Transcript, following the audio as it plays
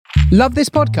Love this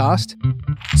podcast?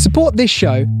 Support this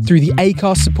show through the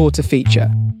Acast supporter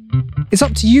feature. It's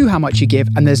up to you how much you give,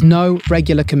 and there's no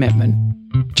regular commitment.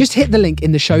 Just hit the link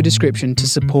in the show description to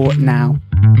support now.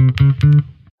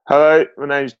 Hello, my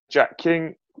name's Jack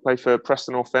King. I play for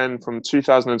Preston North End from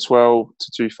 2012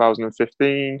 to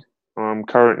 2015. I'm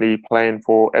currently playing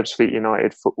for Ebbsfleet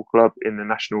United Football Club in the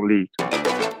National League.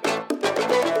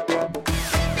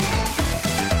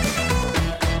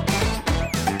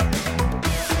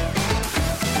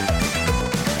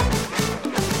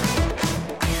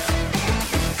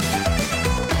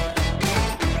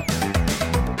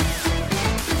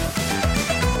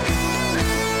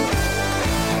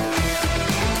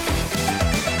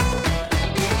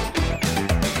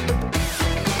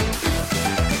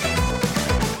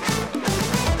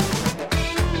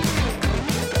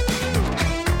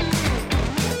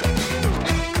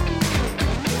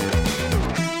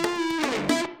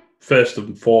 First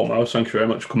and foremost, thank you very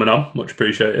much for coming on. Much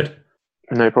appreciated.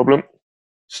 No problem.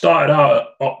 Started out at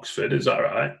Oxford, is that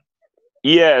right?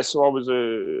 Yeah, so I was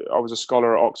a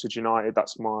scholar at Oxford United.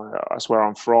 That's where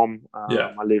I'm from.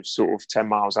 I live sort of 10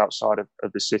 miles outside of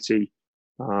the city.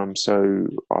 So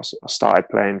I started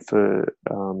playing for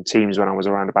teams when I was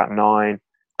around about 9.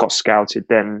 Got scouted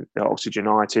then at Oxford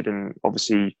United, and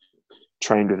obviously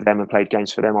trained with them and played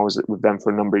games for them. I was with them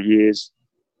for a number of years,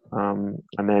 and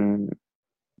then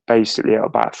basically at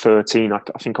about 13, I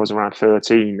think I was around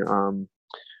 13.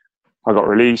 I got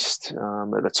released.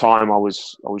 At the time, I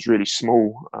was really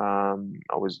small. I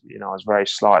was a very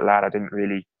slight lad. I didn't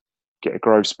really get a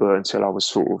growth spurt until I was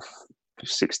sort of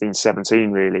 16,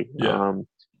 17, really. Yeah.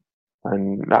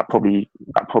 And that probably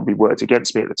worked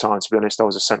against me at the time. To be honest, I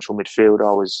was a central midfielder.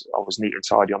 I was neat and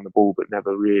tidy on the ball, but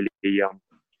never really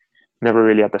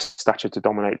had the stature to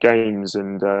dominate games.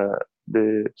 And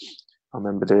I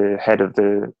remember the head of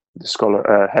the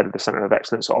Centre of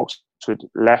Excellence at Oxford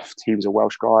left. He was a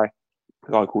Welsh guy,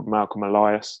 a guy called Malcolm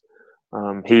Elias.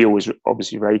 He always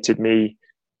obviously rated me.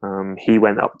 He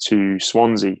went up to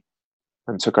Swansea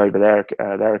and took over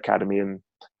their academy, and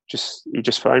he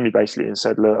just phoned me basically and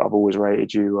said, "Look, I've always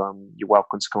rated you. You're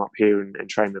welcome to come up here and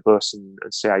train the bus and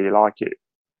see how you like it."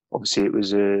 Obviously, it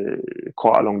was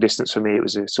quite a long distance for me. It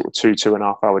was a sort of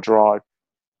 2.5 hour drive.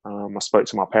 I spoke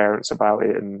to my parents about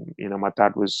it, and my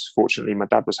dad was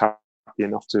happy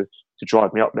enough to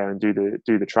drive me up there and do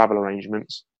the travel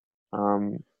arrangements.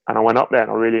 And I went up there and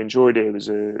I really enjoyed it. It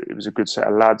was a good set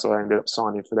of lads. I ended up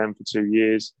signing for them for 2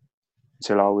 years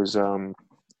until I was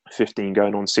 15,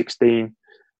 going on 16.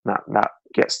 That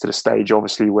gets to the stage,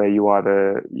 obviously, where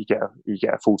you get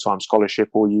a full-time scholarship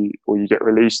or you get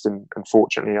released. And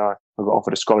unfortunately, I got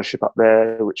offered a scholarship up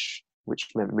there, which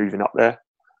meant moving up there.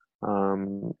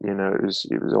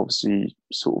 It was obviously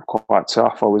sort of quite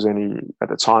tough. At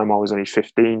the time I was only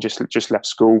 15, just left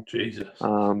school. Jesus.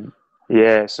 So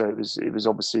it was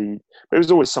obviously, but it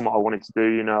was always something I wanted to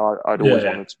do. I'd always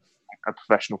wanted to be a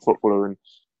professional footballer, and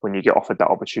when you get offered that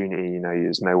opportunity,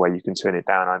 there's no way you can turn it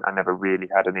down. I never really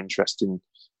had an interest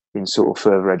in sort of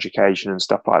further education and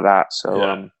stuff like that.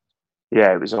 So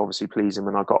it was obviously pleasing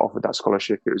when I got offered that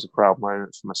scholarship. It was a proud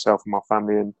moment for myself and my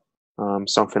family, and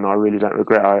something I really don't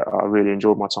regret. I really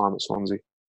enjoyed my time at Swansea.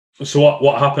 So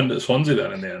what happened at Swansea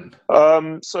then in the end?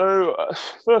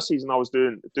 First season I was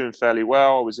doing fairly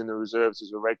well. I was in the reserves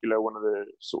as a regular, one of the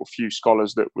sort of few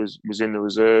scholars that was in the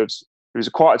reserves. It was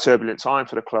quite a turbulent time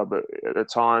for the club at the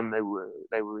time. They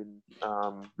were in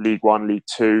League One, League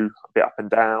Two, a bit up and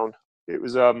down. It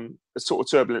was a sort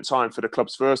of turbulent time for the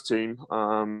club's first team.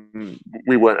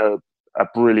 We weren't a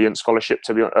brilliant scholars,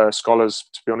 to be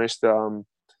honest.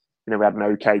 We had an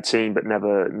okay team, but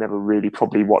never really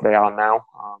probably what they are now.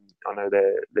 I know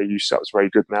their youth set was very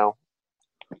good now,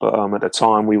 but at the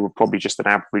time we were probably just an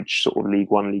average sort of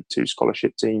League One, League Two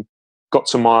scholarship team. Got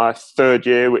to my third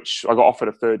year, which I got offered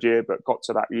a third year, but got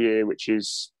to that year, which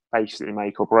is basically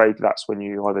make or break. That's when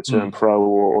you either turn pro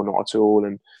or not at all.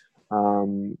 And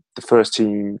the first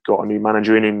team got a new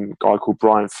manager in him, a guy called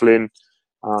Brian Flynn.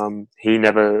 I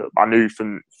knew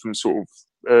from sort of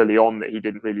early on that he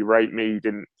didn't really rate me. He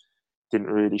didn't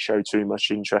really show too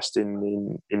much interest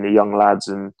in the young lads,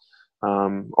 and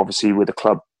obviously with the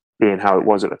club being how it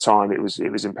was at the time, it was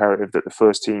imperative that the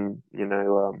first team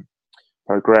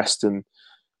progressed, and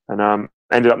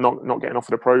ended up not getting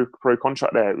offered a pro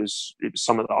contract there. It was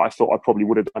something that I thought I probably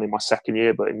would have done in my second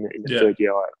year, but in the third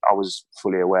year I was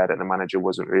fully aware that the manager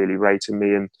wasn't really rating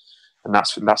me, and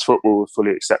that's football.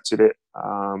 Fully accepted it.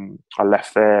 I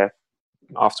left there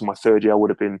after my third year. I would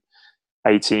have been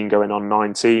 18 going on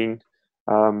 19,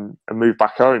 and moved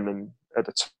back home. And at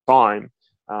the time,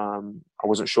 I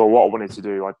wasn't sure what I wanted to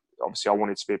do. I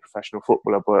wanted to be a professional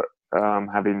footballer, but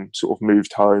having sort of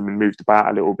moved home and moved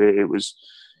about a little bit, it was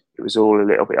all a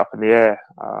little bit up in the air.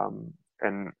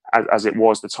 And as it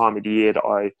was, the time of the year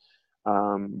that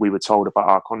we were told about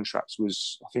our contracts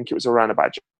was, I think it was around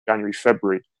about January,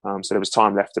 February. So there was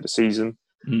time left of the season.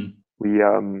 We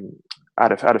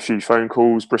had a few phone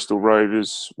calls. Bristol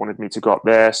Rovers wanted me to go up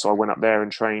there, so I went up there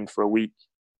and trained for a week.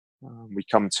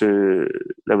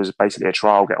 There was basically a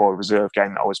trial game or a reserve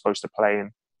game that I was supposed to play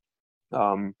in.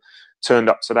 Turned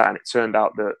up to that, and it turned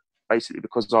out that basically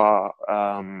because our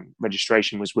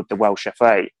registration was with the Welsh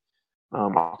FA,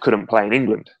 I couldn't play in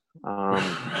England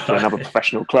for another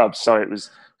professional club. So it was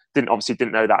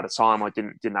didn't know that at the time. I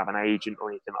didn't have an agent or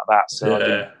anything like that, so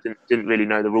I didn't really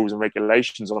know the rules and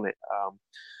regulations on it.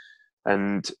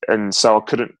 And so I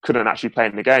couldn't actually play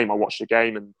in the game. I watched the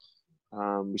game,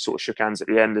 and we sort of shook hands at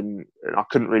the end, and I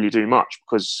couldn't really do much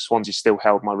because Swansea still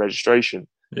held my registration.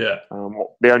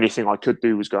 The only thing I could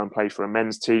do was go and play for a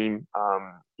men's team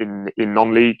in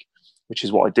non-league, which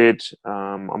is what I did.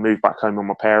 I moved back home with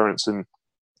my parents and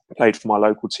played for my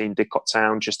local team, Didcot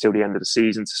Town, just till the end of the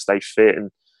season to stay fit.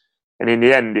 And in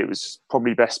the end, it was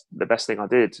probably the best thing I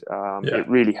did. It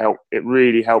really helped. It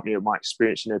really helped me with my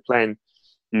experience. Playing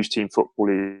youth team football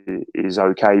is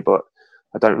okay, but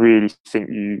I don't really think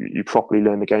you properly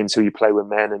learn the game until you play with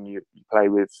men and you play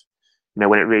with,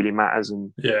 when it really matters,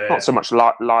 and not so much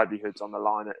livelihoods on the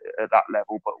line at that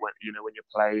level, but when you're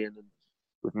playing and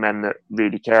with men that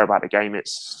really care about the game,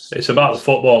 it's about the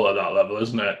football at that level,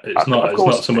 isn't it? It's not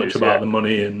so much about the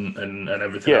money and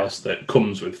everything else that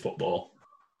comes with football.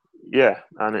 Yeah,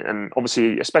 and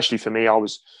obviously, especially for me, I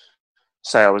was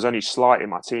only slight in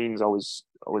my teens. I was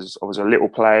a little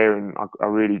player, and I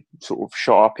really sort of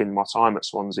shot up in my time at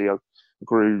Swansea. I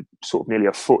grew sort of nearly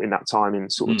a foot in that time in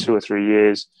sort of 2 or 3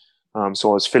 years.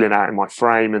 So I was filling out in my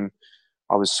frame, and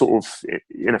I was sort of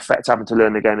in effect having to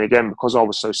learn the game again because I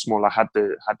was so small. I had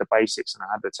the basics and I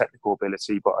had the technical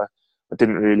ability, but I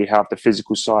didn't really have the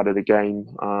physical side of the game,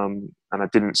 and I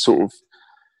didn't sort of,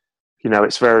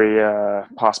 it's very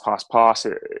pass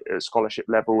at scholarship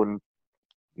level. And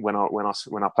when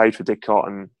I played for Didcot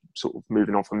and sort of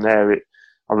moving on from there,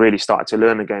 I really started to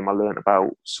learn the game. I learned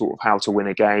about sort of how to win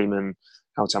a game and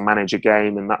how to manage a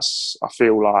game, and I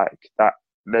feel like that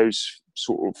those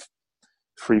sort of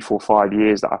 3, 4, 5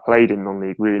 years that I played in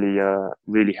non-league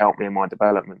really helped me in my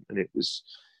development. And it was,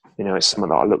 it's something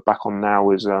that I look back on now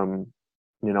as, I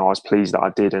was pleased that I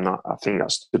did, and I think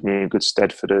that stood me in good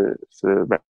stead for the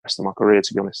rest of my career,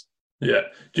 to be honest. Yeah.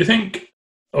 Do you think,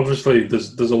 obviously,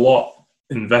 there's a lot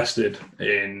invested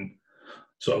in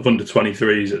sort of under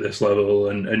 23s at this level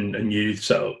and youth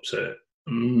setups at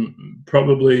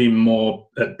probably more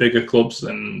at bigger clubs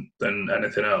than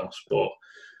anything else, but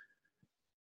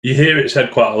you hear it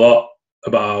said quite a lot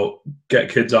about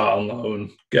get kids out on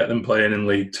loan, get them playing in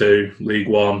League 2, League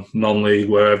 1, non-league,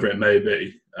 wherever it may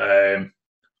be.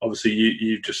 Obviously,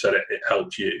 you just said it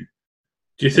helped you.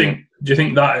 Do you think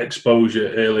that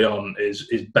exposure early on is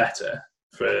better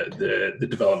for the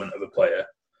development of a player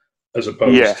as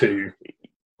opposed to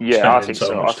spending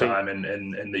so much time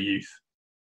in the youth?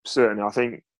 Certainly, I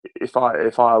think if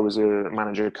I was a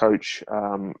manager coach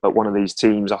at one of these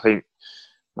teams, I think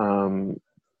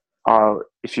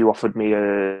if you offered me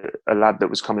a lad that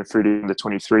was coming through the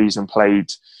 23s and played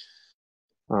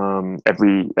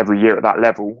every year at that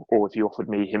level, or if you offered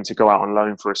me him to go out on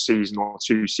loan for a season or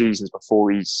 2 seasons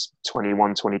before he's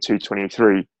 21, 22,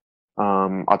 23,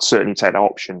 I'd certainly take that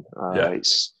option.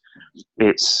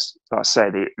 It's like I say,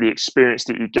 the experience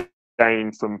that you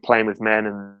gain from playing with men,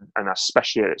 and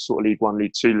especially at sort of League 1,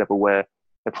 League 2 level, where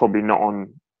they're probably not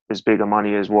on as big a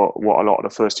money as what a lot of the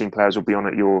first team players will be on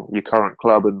at your current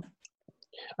club, and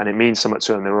it means so much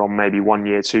to them. They're on maybe 1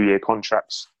 year, 2 year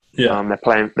contracts. They're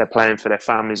playing for their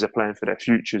families, they're playing for their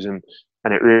futures, and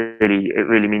it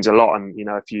really means a lot. And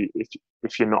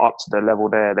if you're not up to the level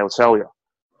there, they'll tell you.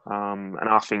 And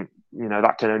I think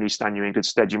that can only stand you in good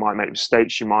stead. You might make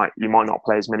mistakes, you might not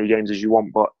play as many games as you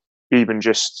want, but even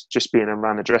just being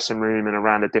around the dressing room and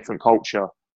around a different culture,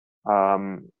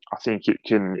 I think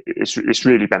it's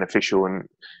really beneficial. And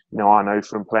I know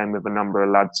from playing with a number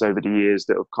of lads over the years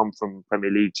that have come from Premier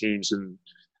League teams and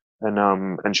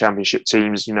Championship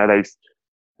teams,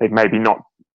 they've maybe not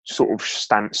sort of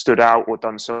stood out or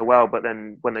done so well, but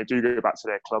then when they do go back to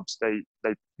their clubs,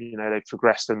 they've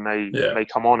progressed and they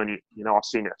come on. And I've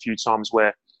seen it a few times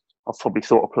where I've probably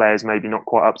thought of players maybe not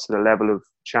quite up to the level of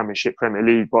Championship, Premier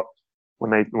League, but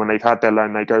when they've had their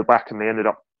loan, they go back and they end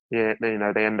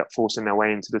up forcing their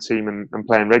way into the team and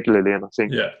playing regularly. And I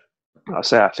think, I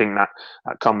think that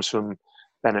comes from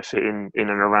benefiting in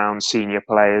and around senior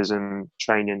players and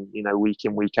training, week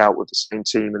in, week out with the same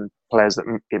team and players that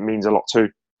it means a lot to.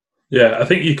 Yeah, I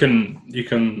think you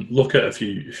can look at a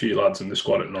few lads in the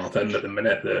squad at North End at the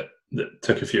minute that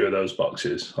tick a few of those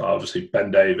boxes. Obviously, Ben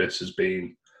Davis has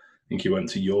been. I think he went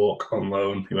to York on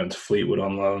loan. He went to Fleetwood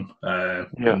on loan,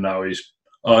 and now he's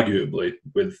arguably,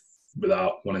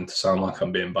 without wanting to sound like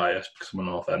I'm being biased because I'm a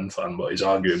North End fan, but he's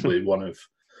arguably one of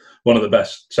the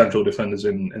best central defenders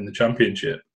in the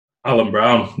Championship. Alan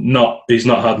Brown, he's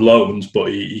not had loans,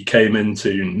 but he came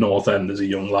into North End as a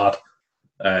young lad.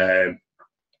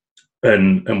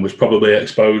 And was probably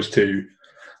exposed to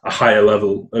a higher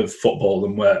level of football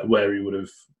than where he would have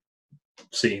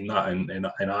seen that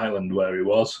in Ireland where he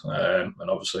was. And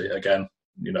obviously, again,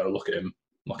 look at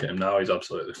him now; he's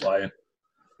absolutely flying.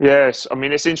 Yes, I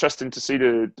mean, it's interesting to see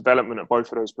the development of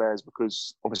both of those players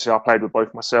because obviously I played with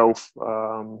both myself.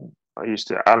 Alan used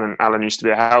to be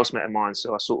a housemate of mine,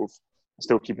 so I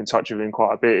still keep in touch with him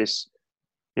quite a bit. It's,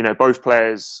 both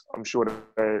players, I'm sure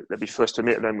they'd be first to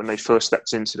admit them when they first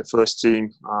stepped into the first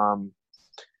team.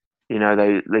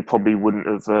 They probably wouldn't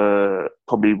have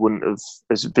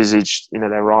envisaged,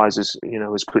 their rise as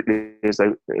quickly as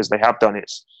they have done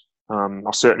it.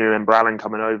 I certainly remember Alan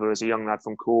coming over as a young lad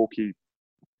from Cork.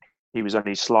 He was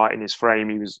only slight in his frame.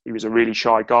 He was a really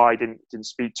shy guy. Didn't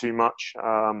speak too much.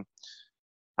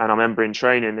 And I remember in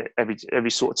training, every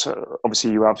sort of,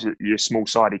 obviously you have your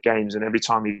small-sided games, and every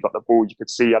time he got the ball, you could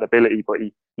see he had ability, but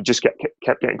he just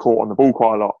kept getting caught on the ball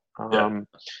quite a lot.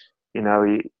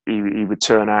 He would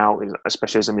turn out,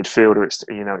 especially as a midfielder.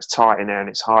 It's tight in there and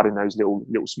it's hard in those little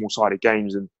small-sided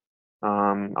games. And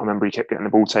I remember he kept getting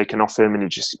the ball taken off him, and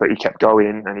he kept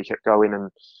going and he kept going. And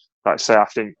like I say, I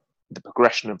think the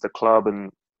progression of the club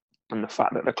and the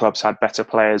fact that the club's had better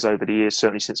players over the years,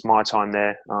 certainly since my time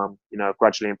there,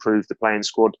 gradually improved the playing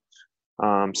squad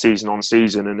season on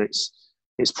season, and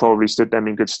it's probably stood them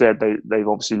in good stead. They've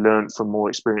obviously learned from more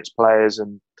experienced players,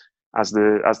 and as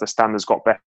the standards got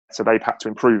better, they've had to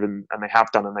improve, and they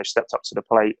have done, and they've stepped up to the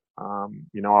plate.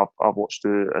 I've watched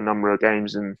a number of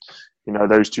games, and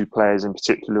those two players in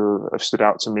particular have stood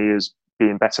out to me as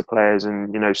being better players,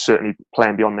 and certainly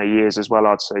playing beyond their years as well,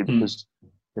 I'd say, because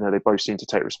they both seem to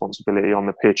take responsibility on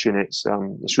the pitch, and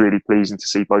it's really pleasing to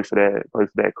see both of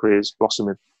their careers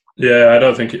blossoming. Yeah, I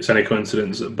don't think it's any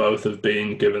coincidence that both have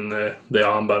been given the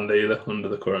armband either under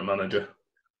the current manager.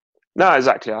 No,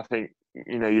 exactly. I think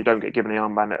you don't get given the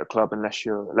armband at a club unless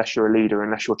you're a leader,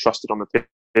 unless you're trusted on the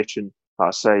pitch. And like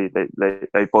I say,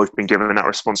 they've both been given that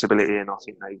responsibility, and I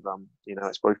think they've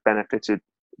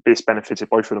it's benefited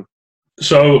both of them.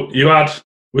 So you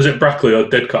was it Brackley or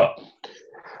Didcot?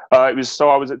 I was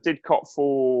at Didcot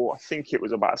for, I think it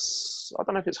was about, I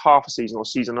don't know if it's half a season or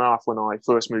season and a half when I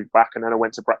first moved back, and then I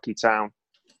went to Brackley Town,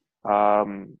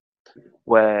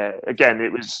 where again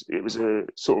it was a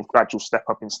sort of gradual step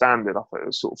up in standard. I thought it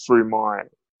was sort of through my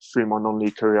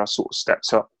non-league career, I sort of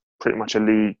stepped up pretty much a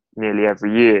league nearly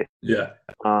every year. Yeah.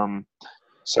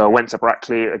 So I went to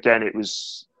Brackley again. It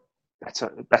was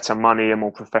better money, a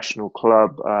more professional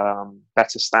club,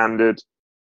 better standard.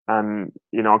 And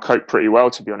I coped pretty well,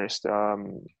 to be honest. I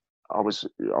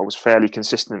was fairly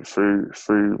consistent through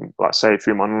like I say,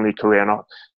 through my non-league career, and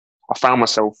I found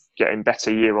myself getting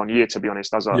better year on year, to be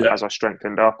honest, as I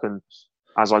strengthened up and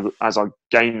as I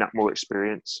gained that more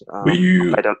experience. Were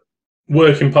you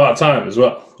working part time as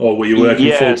well, or were you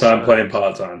working full time playing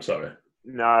part time? Sorry.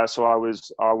 No, so I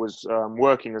was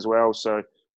working as well. So.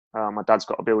 My dad's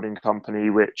got a building company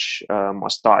which I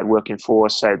started working for.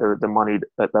 So the money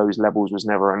at those levels was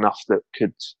never enough that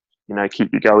could,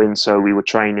 keep you going. So we were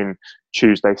training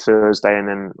Tuesday, Thursday, and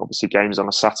then obviously games on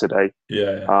a Saturday.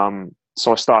 Yeah.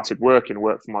 So I started work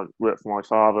for my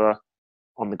father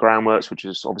on the groundworks, which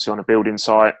is obviously on a building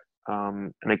site.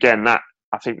 And again, I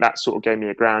think that sort of gave me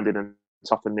a grounding and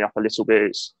toughened me up a little bit.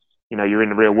 It's, you're in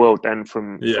the real world then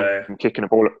from kicking a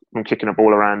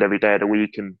ball around every day of the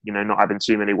week, and not having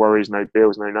too many worries, no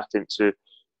bills, no nothing to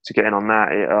get in on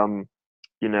that.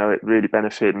 It really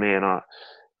benefited me, and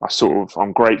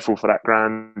I'm grateful for that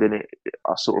grounding.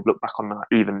 I sort of look back on that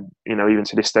even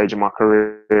to this stage of my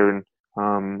career, and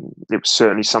it was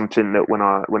certainly something that when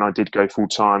I did go full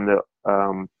time, that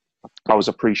I was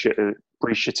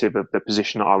appreciative of the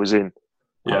position that I was in.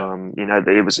 Yeah.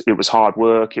 It was hard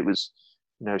work. It was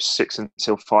 6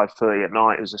 until 5:30 at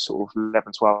night. It was a sort of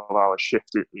 11, 12-hour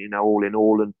shift, all in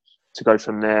all. And to go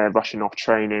from there, rushing off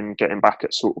training, getting back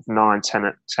at sort of 9, 10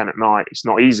 at night, it's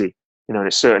not easy. And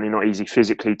it's certainly not easy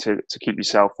physically to keep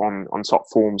yourself on top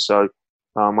form. So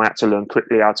I had to learn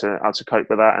quickly how to cope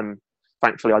with that. And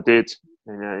thankfully I did,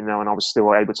 and I was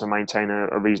still able to maintain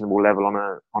a reasonable level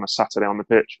on a Saturday on the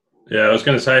pitch. Yeah, I was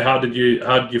going to say, how did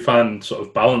you find sort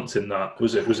of balancing that?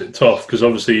 Was it tough? Because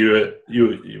obviously you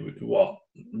were what,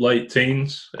 late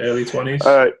teens, early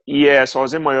 20s? Yeah, so I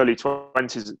was in my early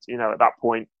 20s, at that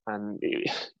point, and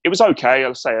it was okay.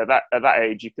 I'll say at that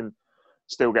age, you can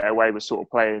still get away with sort of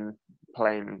playing,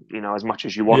 as much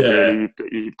as you want. Yeah. Really,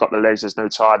 you've got the legs. There's no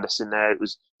tiredness in there. It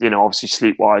was, obviously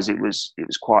sleep wise, it was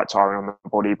quite tiring on the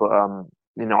body, but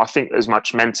I think as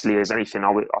much mentally as anything,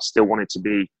 I still wanted to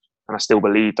be, and I still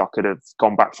believed I could have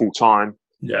gone back full time.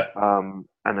 Yeah. And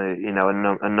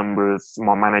a number of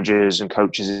my managers and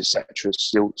coaches, etc.,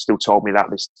 still told me that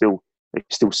they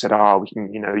still said, we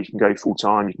can, you can go full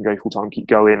time, keep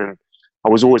going. And I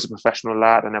was always a professional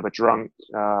lad. I never drunk.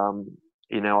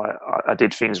 I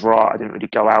did things right. I didn't really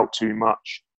go out too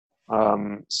much.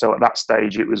 So at that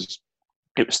stage, it was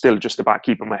still just about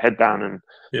keeping my head down, and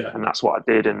that's what I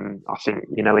did. And I think,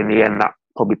 in the end, that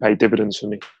probably paid dividends for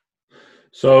me.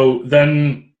 So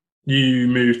then you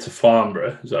moved to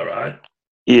Farnborough, is that right?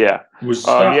 Yeah. Was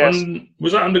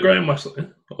that under Graham Wesley?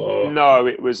 Or? No,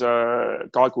 it was a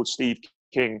guy called Steve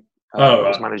King. Right.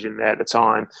 was managing there at the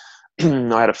time.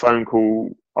 I had a phone call.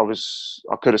 I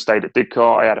could have stayed at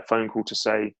Didcot. I had a phone call to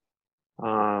say,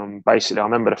 basically, I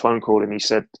remember the phone call, and he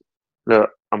said, "Look,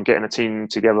 I'm getting a team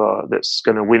together that's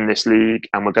going to win this league,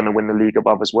 and we're going to win the league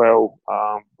above as well.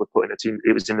 We're putting a team."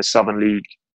 It was in the Southern League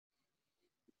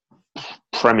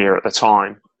Premier at the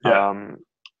time. Yeah.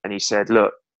 And he said,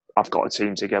 "Look, I've got a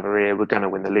team together here. We're going to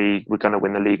win the league. We're going to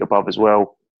win the league above as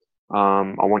well.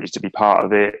 I want you to be part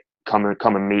of it. Come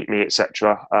and meet me,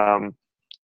 etc."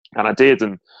 And I did,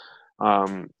 and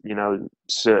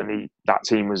certainly that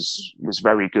team was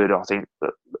very good. I think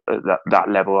that at that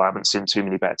level, I haven't seen too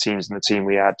many better teams than the team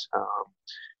we had.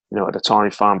 At the time,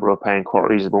 Farnborough were paying quite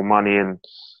reasonable money, and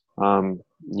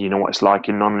you know what it's like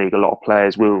in non-league. A lot of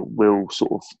players will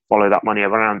sort of follow that money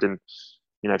around, and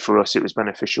for us, it was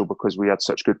beneficial because we had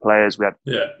such good players. We had,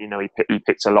 he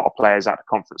picked a lot of players out of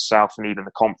Conference South and even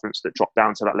the conference that dropped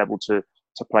down to that level to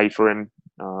play for him.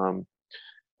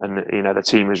 And the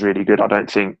team was really good. I don't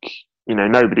think, I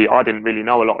didn't really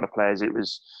know a lot of the players. It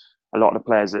was a lot of the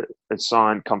players that had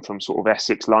signed come from sort of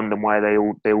Essex, London, where they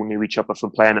all knew each other from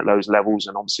playing at those levels.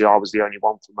 And obviously I was the only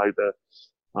one from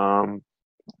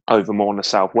over more in the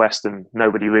southwest, and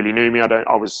nobody really knew me.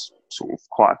 I was sort of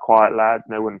quite a quiet lad.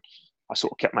 I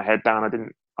sort of kept my head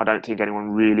down. I don't think anyone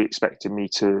really expected me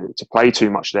to play too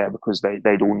much there because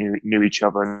they'd all knew each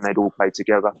other and they'd all played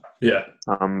together. Yeah.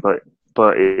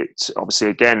 But it obviously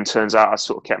again turns out I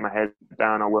sort of kept my head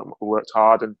down. I worked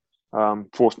hard and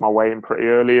forced my way in pretty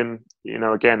early, and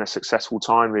again a successful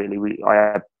time really. I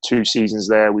had 2 seasons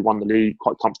there. We won the league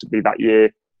quite comfortably that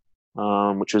year,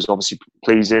 which was obviously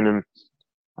pleasing.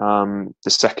 And the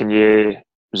second year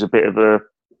was a bit of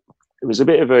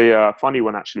a funny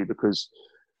one actually, because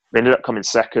we ended up coming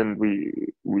second.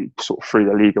 We sort of threw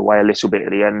the league away a little bit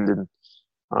at the end, and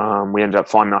we ended up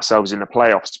finding ourselves in the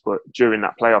playoffs. But during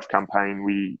that playoff campaign,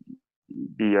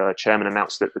 the chairman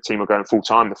announced that the team were going full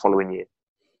time the following year,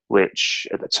 which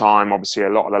at the time, obviously, a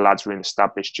lot of the lads were in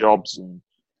established jobs, and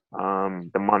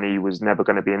the money was never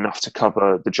going to be enough to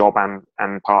cover the job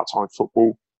and part time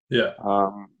football. Yeah.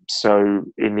 So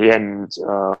in the end,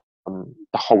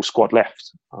 the whole squad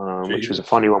left, which was a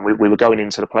funny one. We were going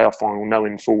into the playoff final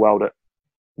knowing full well that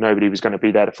nobody was going to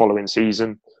be there the following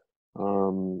season.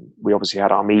 We obviously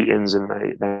had our meetings and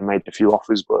they made a few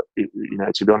offers, but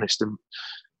to be honest,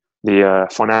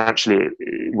 financially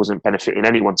it wasn't benefiting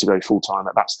anyone to go full time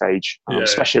at that stage,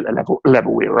 especially at the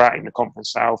level we were at in the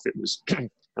Conference South. It was there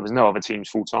was no other teams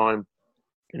full time,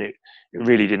 and it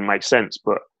really didn't make sense.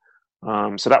 But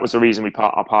so that was the reason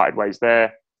I parted ways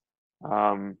there.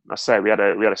 I say we had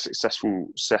a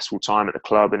successful time at the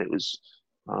club, and it was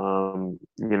a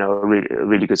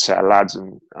really good set of lads,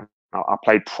 and I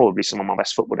played probably some of my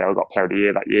best football there. I got Player of the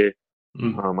Year that year.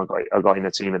 I got in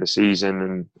the team of the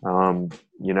season, and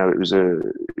it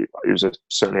was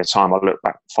certainly a time I look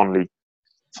back fondly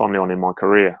on in my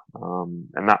career.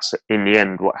 And that's in the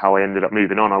end how I ended up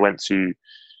moving on.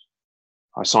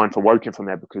 I signed for Woking from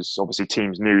there because obviously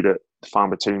teams knew that the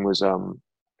Farnborough team was a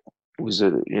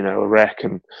wreck,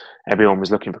 and everyone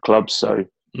was looking for clubs. So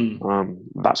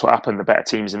that's what happened. The better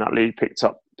teams in that league picked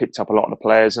up a lot of the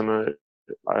players, and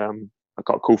I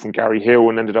got a call from Gary Hill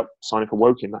and ended up signing for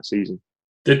Woking that season.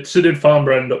 Did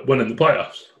Farnborough end up winning the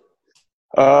playoffs?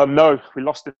 No, we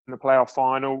lost in the playoff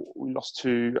final. We lost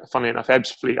to, funny enough,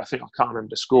 Ebbsfleet. I think I can't remember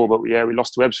the score, but we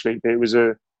lost to Ebbsfleet. But it was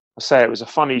a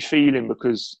funny feeling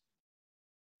because,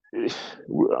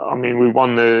 I mean, we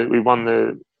won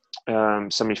the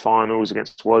semi-finals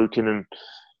against Woking, and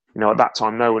at that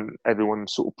time, everyone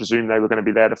sort of presumed they were going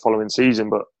to be there the following season.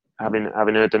 But having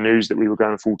heard the news that we were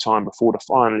going full time before the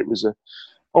final, it was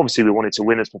obviously we wanted to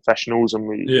win as professionals, and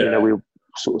we were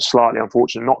sort of slightly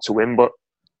unfortunate not to win. But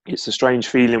it's a strange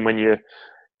feeling when you're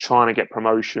trying to get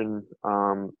promotion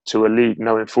to a league,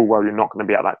 knowing full well you're not going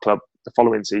to be at that club the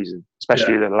following season,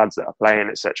 especially the lads that are playing,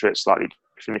 etc. It's slightly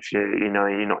different if you're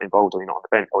not involved or you're not on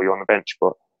the bench or you're on the bench.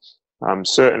 But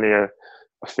certainly a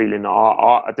feeling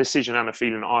that a decision and a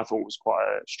feeling that I thought was quite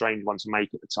a strange one to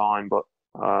make at the time. But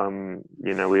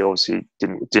we obviously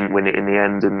didn't win it in the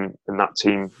end, and that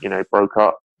team broke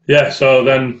up. Yeah. So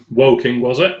then Woking,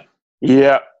 was it?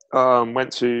 Yeah.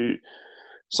 Went to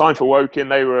sign for Woking.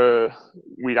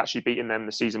 We'd actually beaten them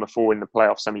the season before in the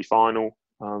playoff semi-final.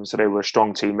 So they were a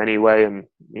strong team anyway, and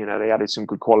they added some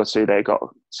good quality. They got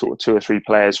sort of 2 or 3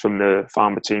 players from the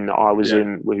Farmer team that I was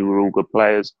in, who were all good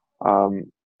players,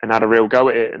 and had a real go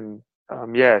at it. And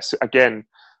so again,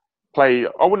 I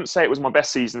wouldn't say it was my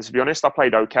best season, to be honest. I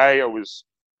played okay. I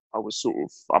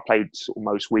played sort of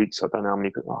most weeks. I don't know how many.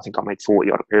 I think I made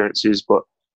 40 odd appearances, but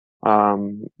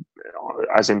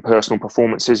as in personal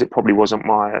performances, it probably wasn't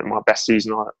my best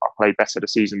season. I played better the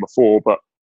season before, but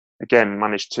again,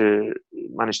 managed to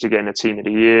get in the team of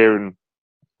the year, and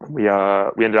we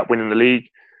ended up winning the league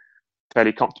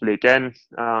fairly comfortably again.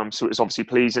 So it was obviously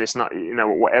pleasing. It's not, at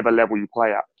whatever level you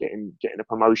play at, getting a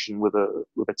promotion with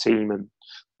a team, and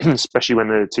especially when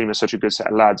the team is such a good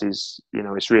set of lads, is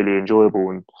it's really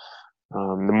enjoyable. And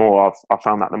the more I've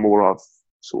found that, the more I've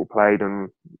sort of played and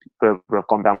further I've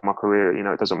gone down my career,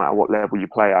 it doesn't matter what level you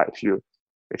play at. If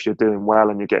you're doing well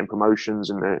and you're getting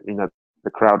promotions, and the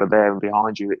crowd are there and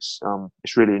behind you, it's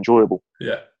really enjoyable.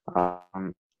 Yeah.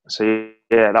 So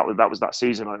yeah, that was that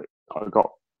season. I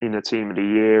got in the team of the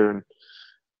year, and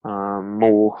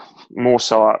more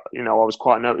so, I was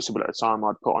quite noticeable at the time.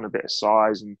 I'd put on a bit of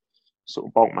size and sort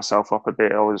of bulked myself up a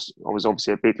bit. I was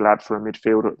obviously a big lad for a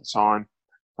midfielder at the time,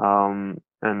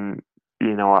 and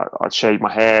I'd shaved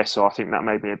my hair, so I think that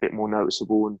made me a bit more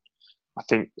noticeable. And I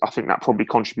think that probably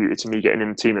contributed to me getting in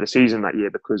the team of the season that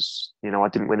year, because I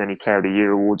didn't win any Player of the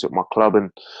Year awards at my club, and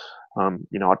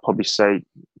I'd probably say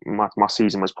my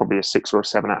season was probably a 6 or a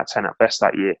 7 out of 10 at best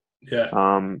that year.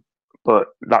 Yeah. But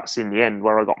that's in the end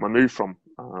where I got my move from.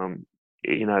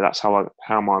 That's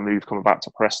how my move come about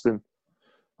to Preston,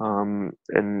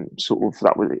 and sort of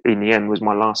that was in the end was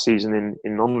my last season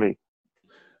in non-league.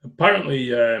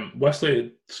 Apparently, Wesley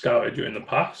had scouted you in the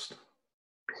past.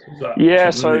 Is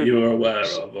that something that you were aware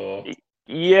of? Or?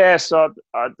 Yes, I'd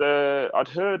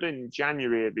heard in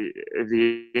January of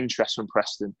the interest from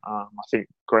Preston. I think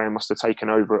Graham must have taken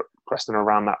over at Preston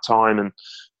around that time,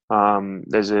 and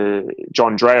there's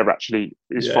John Dreyer actually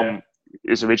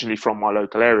is originally from my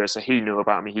local area, so he knew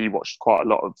about me. He watched quite a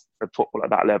lot of football at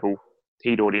that level.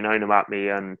 He'd already known about me,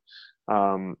 and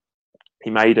he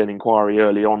made an inquiry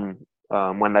early on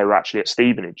when they were actually at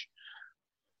Stevenage.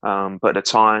 But at the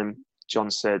time, John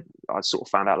said, I sort of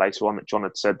found out later on that John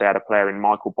had said they had a player in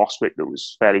Michael Bostwick that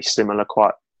was fairly similar,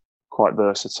 quite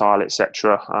versatile,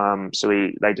 etc. So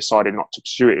they decided not to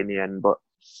pursue it in the end. But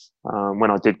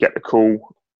when I did get the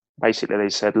call, basically they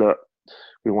said, look,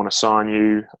 we want to sign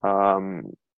you.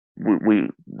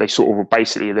 They sort of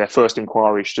basically, their first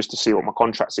inquiry is just to see what my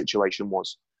contract situation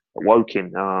was at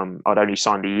Woking. I'd only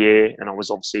signed a year, and I was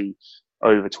obviously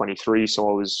over 23, so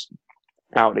I was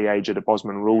out the age of the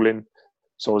Bosman ruling.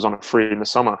 So I was on a free in the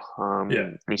summer.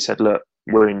 And he said, look,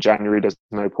 we're in January. There's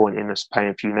no point in us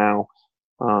paying for you now.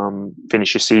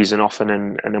 Finish your season off, and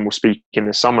then we'll speak in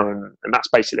the summer. And that's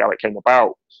basically how it came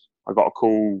about. I got a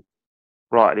call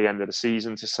right at the end of the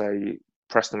season to say,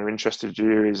 Preston are interested in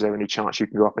you. Is there any chance you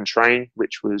can go up and train?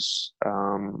 Which was,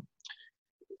 I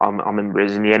remember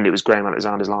in the end, it was Graham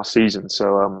Alexander's last season.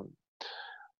 So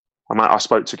I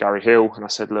spoke to Gary Hill and I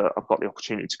said, look, I've got the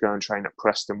opportunity to go and train at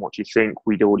Preston. What do you think?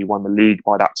 We'd already won the league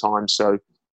by that time. So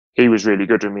he was really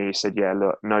good with me. He said, yeah,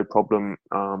 look, no problem.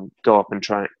 Go up and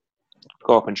train,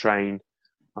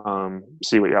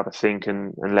 see what you have to think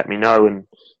and let me know. And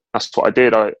that's what I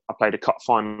did. I played a cup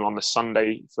final on the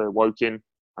Sunday for Woking.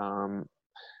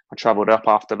 I travelled up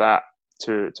after that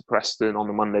to Preston on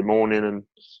the Monday morning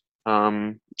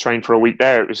and trained for a week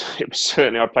there. It was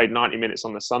certainly, I played 90 minutes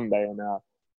on the Sunday, and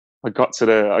it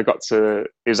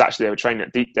was actually, they were training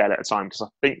at Deepdale at the time, because I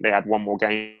think they had one more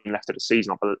game left of the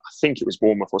season. I think it was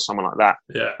Bournemouth or someone like that.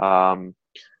 Yeah.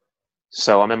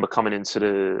 So I remember coming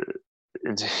into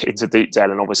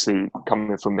Deepdale, and obviously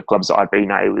coming from the clubs that I'd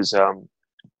been at, it was, I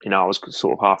was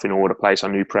sort of half in all over the place. I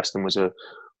knew Preston was a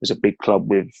big club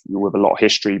with a lot of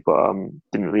history, but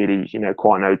didn't really,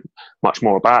 quite know much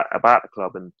more about the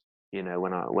club. And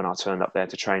when I turned up there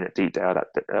to train at Deepdale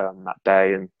that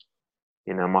day, and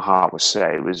my heart was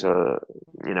set. It was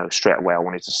straight away I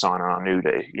wanted to sign, and I knew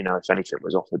that if anything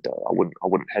was offered, I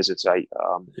wouldn't hesitate.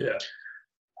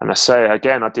 And I say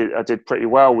again, I did pretty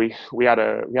well. We had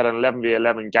an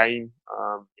 11v11 game,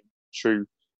 true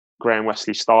Graham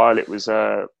Wesley style. It was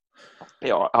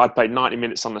I'd played 90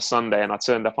 minutes on the Sunday, and I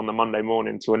turned up on the Monday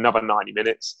morning to another 90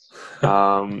 minutes.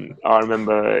 I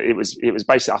remember it was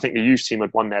basically, I think the youth team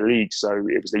had won their league, so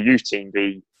it was the youth team,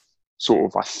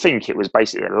 I think it was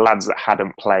basically the lads that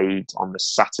hadn't played on the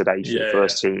Saturday for the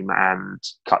first team and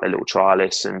cut their little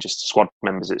trialists and just squad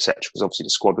members, etc. Because obviously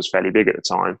the squad was fairly big at the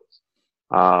time.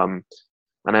 And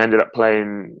I ended up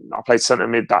I played centre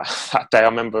mid that day. I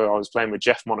remember I was playing with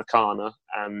Jeff Monacana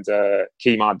and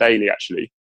Kemar Daly,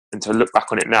 actually. And to look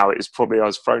back on it now, it's probably I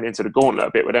was thrown into the gauntlet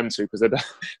a bit with them two, because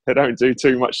they don't do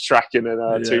too much tracking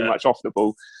and too much off the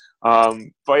ball. But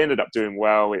I ended up doing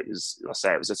well. It was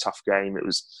a tough game. It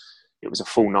was a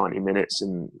full 90 minutes,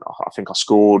 and I think I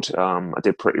scored. I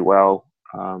did pretty well.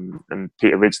 And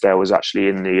Peter Ridsdale was actually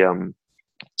in the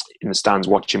stands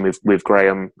watching with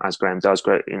Graham, as Graham does.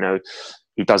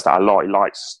 He does that a lot.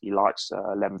 He likes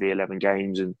 11v11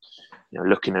 games, and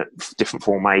looking at different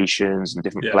formations and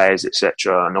different players,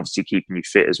 etc., and obviously keeping you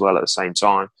fit as well at the same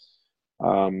time.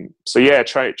 Trained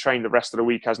the rest of the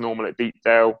week as normal at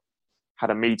Deepdale. Had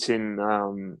a meeting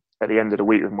at the end of the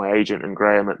week with my agent and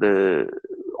Graham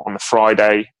on the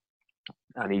Friday,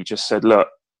 and he just said, "Look,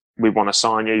 we want to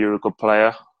sign you. You're a good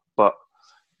player, but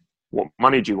what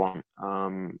money do you want?"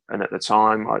 And at the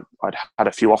time, I'd had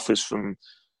a few offers from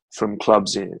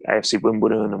clubs in AFC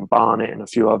Wimbledon and Barnet and a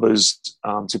few others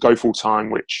to go full time,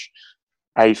 which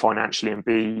A, financially, and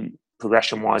B,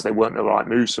 progression wise, they weren't the right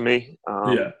moves for me.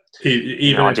 I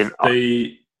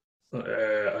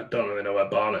don't really know where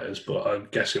Barnet is, but I'm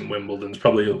guessing Wimbledon's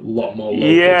probably a lot more local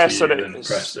to you than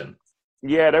Preston.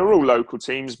 Yeah, they were all local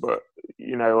teams, but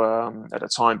at the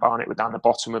time, Barnet were down the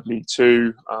bottom of League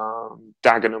Two.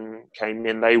 Dagenham came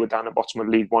in; they were down the bottom of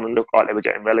League One and looked like they were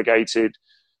getting relegated.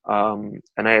 And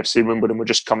AFC Wimbledon were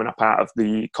just coming up out of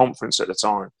the conference at the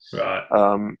time.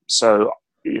 Right. So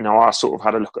I sort of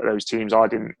had a look at those teams.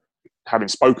 Having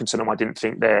spoken to them, I didn't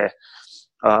think their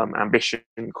ambition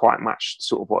quite matched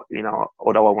sort of what,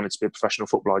 although I wanted to be a professional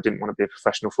footballer, I didn't want to be a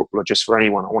professional footballer just for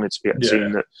anyone. I wanted to be a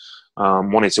team that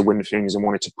wanted to win things and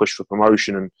wanted to push for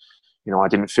promotion. And, I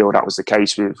didn't feel that was the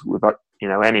case with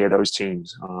any of those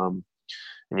teams.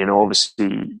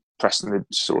 Obviously Preston had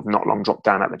sort of not long dropped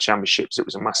down at the Championships. It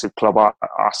was a massive club. I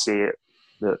see it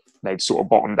that they'd sort of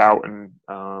bottomed out, and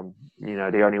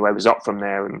the only way was up from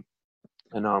there. And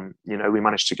we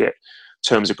managed to get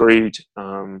terms agreed.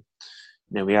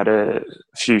 We had a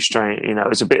few strange. It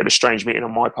was a bit of a strange meeting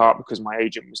on my part, because my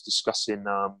agent was discussing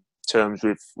terms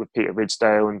with Peter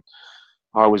Ridsdale, and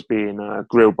I was being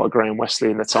grilled by Graham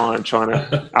Wesley in the time, trying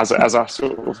to, as I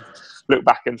sort of look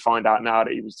back and find out now,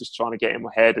 that he was just trying to get in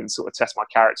my head and sort of test my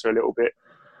character a little bit.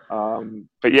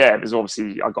 But yeah, it was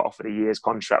obviously, I got offered a year's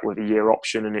contract with a year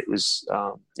option, and it was,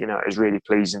 it was really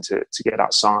pleasing to get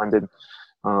that signed, and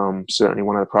certainly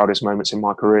one of the proudest moments in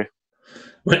my career.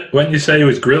 When you say he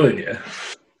was grilling you?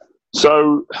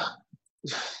 So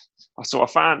I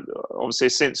found, obviously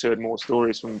since heard more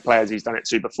stories from players he's done it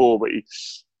to before, but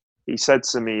he said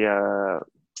to me,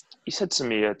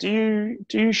 do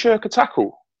you shirk a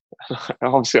tackle?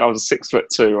 Obviously I was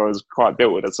 6'2". I was quite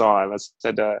built at the time. I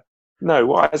said, no,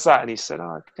 why is that? And he said,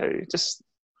 okay, just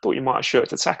thought you might have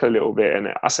shirked a tackle a little bit. And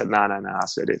I said, no. I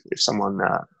said, if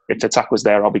the tackle's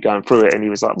there, I'll be going through it. And he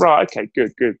was like, right, okay,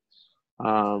 good.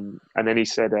 And then he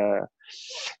said,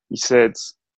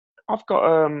 I've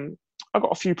got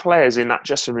a few players in that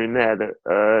dressing room there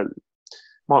that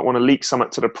might want to leak something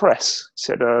to the press. He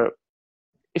said,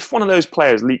 if one of those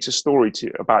players leaks a story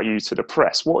about you to the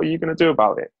press, what are you going to do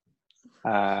about it?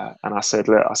 And I said,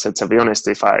 to be honest,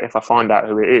 if I find out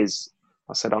who it is,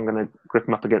 I said, I'm going to grip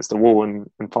him up against the wall and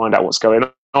find out what's going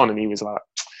on. And he was like,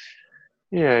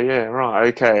 yeah, right,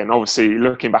 okay. And obviously,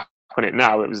 looking back on it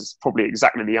now, it was probably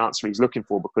exactly the answer he's looking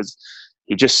for, because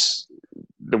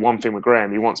the one thing with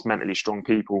Graham, he wants mentally strong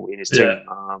people in his team.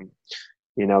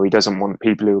 He doesn't want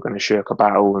people who are going to shirk a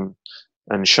battle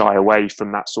and shy away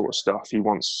from that sort of stuff. He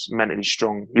wants mentally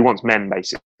strong. He wants men,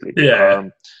 basically. Yeah.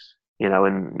 And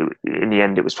in the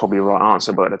end, it was probably the right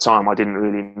answer. But at the time, I didn't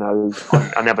really know.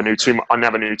 I never knew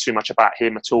too much about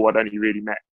him at all. I'd only really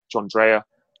met John Dreyer.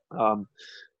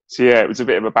 So yeah, it was a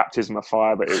bit of a baptism of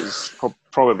fire, but it was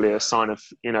probably a sign of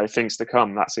things to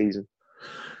come that season.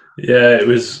 Yeah, it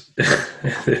was.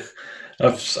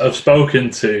 I've spoken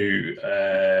to.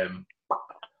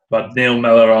 I've had Neil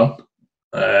Mellor on.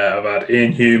 I've had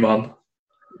Ian Hume on.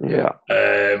 Yeah.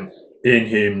 Ian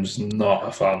Hume's not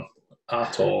a fan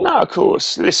at all. No, of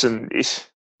course. Listen,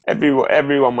 everyone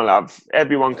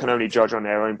can only judge on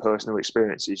their own personal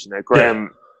experiences. You know,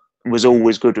 Graham was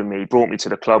always good with me. He brought me to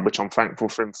the club, which I'm thankful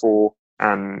for him for,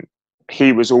 and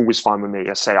he was always fine with me.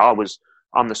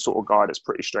 I'm the sort of guy that's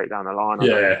pretty straight down the line.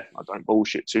 I don't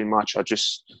bullshit too much. I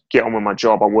just get on with my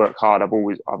job. I work hard. I've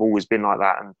always been like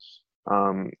that, and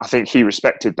I think he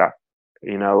respected that.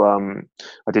 You know,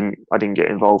 I didn't get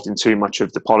involved in too much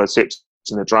of the politics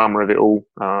and the drama of it all.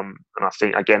 And I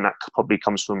think again that probably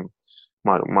comes from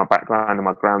my background and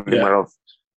my grounding, where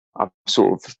I've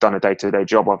sort of done a day-to-day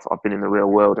job. I've been in the real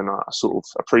world, and I sort of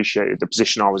appreciated the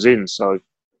position I was in. So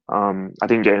I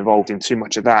didn't get involved in too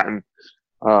much of that. And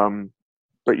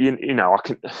but you know, I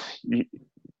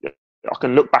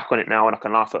can look back on it now, and I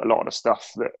can laugh at a lot of the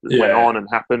stuff that went on and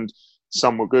happened.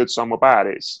 Some were good, some were bad.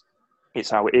 It's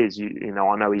how it is. You know,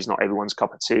 I know he's not everyone's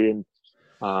cup of tea,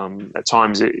 and at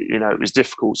times it was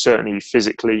difficult, certainly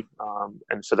physically,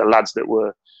 and for the lads that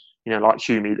were, you know, like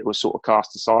Hughie, that was sort of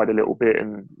cast aside a little bit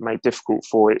and made difficult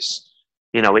for it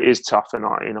is tough, and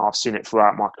I've seen it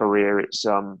throughout my career. It's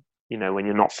you know, when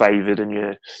you're not favoured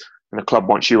and the club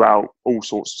wants you out, all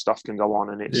sorts of stuff can go on,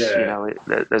 and it's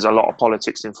there's a lot of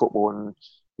politics in football, and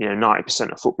you know,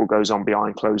 90% of football goes on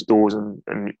behind closed doors,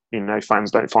 and you know,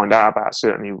 fans don't find out about it.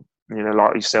 Certainly, you know,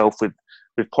 like yourself with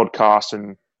podcasts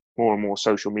and more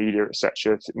social media,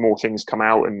 etc. More things come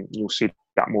out, and you'll see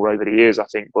that more over the years, I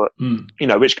think. But you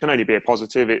know, which can only be a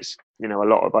positive. It's, you know, a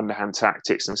lot of underhand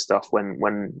tactics and stuff when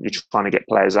you're trying to get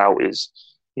players out is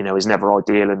never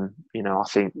ideal. And you know, I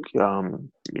think you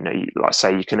know, like I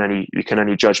say, you can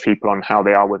only judge people on how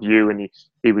they are with you. And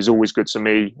he was always good to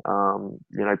me, you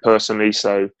know, personally.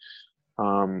 So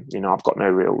you know, I've got no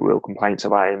real complaints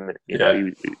about him. You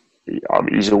know,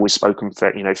 he's always spoken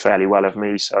fairly well of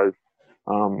me. So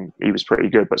he was pretty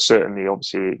good. But certainly,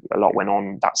 obviously, a lot went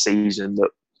on that season that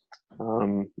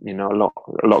you know,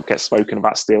 a lot gets spoken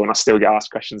about still, and I still get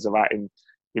asked questions about him.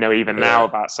 You know, even now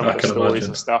about some of the stories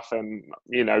and stuff, and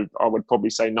you know, I would probably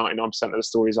say 99% of the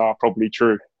stories are probably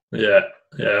true. Yeah,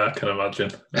 I can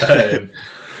imagine.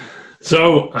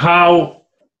 So how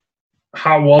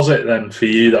was it then for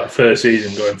you that first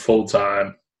season going full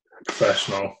time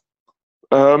professional?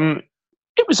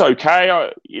 It was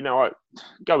okay.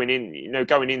 Going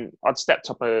in, I'd stepped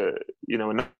up a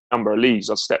number of leagues.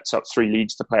 I'd stepped up 3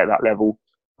 leagues to play at that level.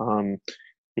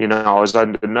 You know, I was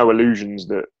under no illusions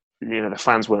that, you know, the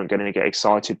fans weren't going to get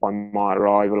excited by my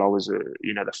arrival. I was,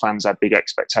 you know, the fans had big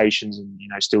expectations, and you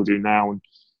know, still do now. And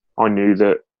I knew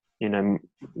that, you know,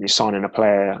 you're signing a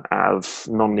player out of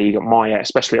non-league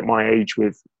especially at my age,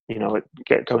 with, you know,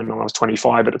 going on. I was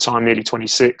 25 at the time, nearly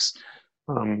 26.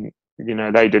 You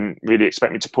know, they didn't really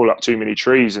expect me to pull up too many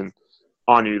trees, and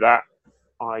I knew that.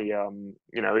 You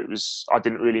know, I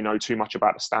didn't really know too much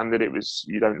about the standard.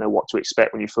 You don't know what to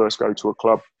expect when you first go to a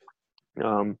club.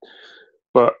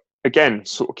 But again,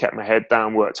 sort of kept my head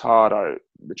down, worked hard.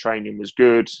 The training was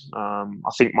good. I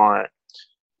think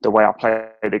the way I play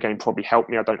the game probably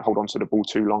helped me. I don't hold on to the ball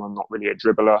too long. I'm not really a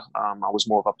dribbler. I was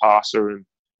more of a passer and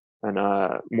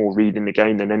more reading the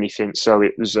game than anything. So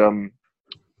it was,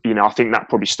 you know, I think that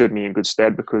probably stood me in good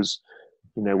stead, because,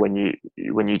 you know, when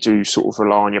you do sort of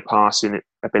rely on your passing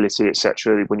ability,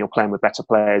 etc., when you're playing with better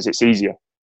players, it's easier.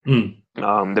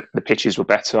 The pitches were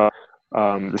better.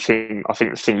 I think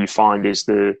the thing you find is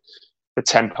the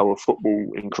tempo of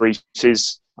football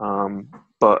increases,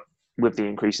 but with the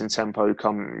increase in tempo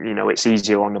you know, it's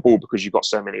easier on the ball, because you've got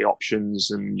so many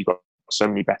options and you've got so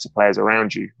many better players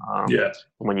around you. And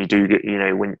when you do get, you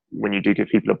know, when you do give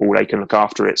people a ball, they can look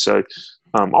after it. So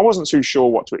I wasn't too sure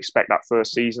what to expect that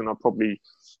first season. I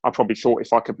probably thought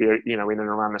if I could be, you know, in and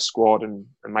around the squad and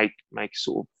make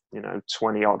sort of, you know,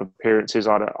 20 odd appearances,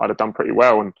 I'd have done pretty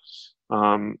well. And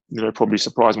you know, probably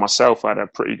surprised myself. I had a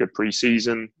pretty good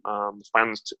pre-season. The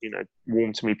fans, you know,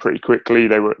 warmed to me pretty quickly.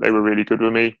 They were really good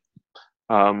with me,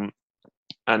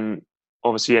 and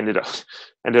obviously ended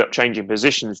up changing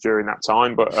positions during that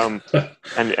time. But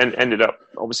and ended up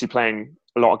obviously playing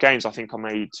a lot of games. I think I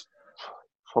made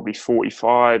probably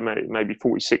 45, maybe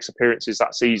 46 appearances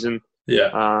that season. You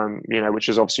know, which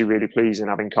is obviously really pleasing,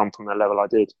 having come from the level I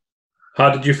did. How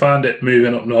did you find it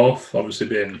moving up north, obviously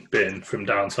being from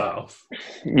down south?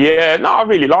 Yeah, no, I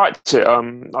really liked it.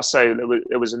 I say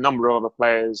there was a number of other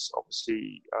players,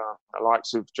 obviously the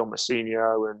likes of John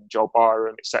Messinio and Joel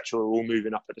Byron, etc., were all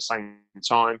moving up at the same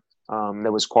time.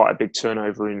 There was quite a big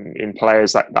turnover in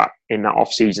players like that in that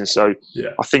off season. So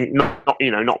I think not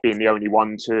being the only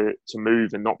one to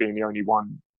move and not being the only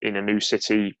one in a new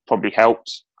city probably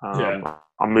helped. I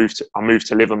moved to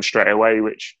Lytham straight away,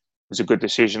 which was a good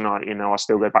decision. I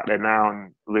still go back there now,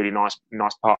 and really nice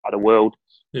part of the world.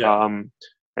 Yeah.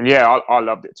 And yeah, I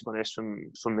loved it, to be honest,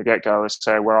 from the get go. I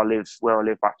say where I live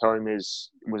back home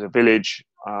was a village,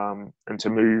 and to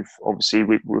move obviously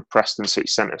with Preston City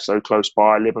Centre so close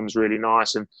by. Libham's really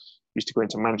nice, and used to go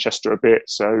into Manchester a bit,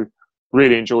 so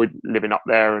really enjoyed living up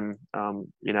there. And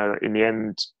in the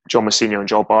end, John Massinho and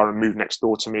Joel Byron moved next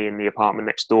door to me in the apartment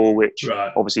next door, which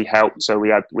obviously helped. So we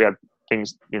had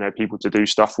things, people to do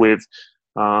stuff with.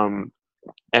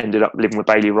 Ended up living with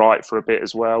Bailey Wright for a bit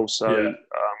as well. So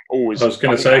always. I was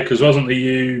going to say, because wasn't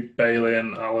you, Bailey,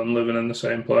 and Alan living in the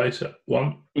same place at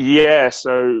one? Yeah.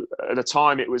 So at the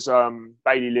time, it was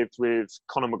Bailey lived with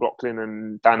Conor McLaughlin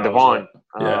and Dan Devine.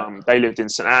 They lived in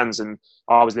St Anne's, and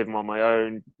I was living on my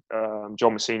own.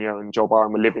 John Massinho and Joel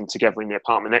Byron were living together in the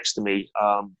apartment next to me.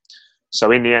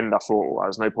 So in the end, I thought there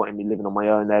was no point in me living on my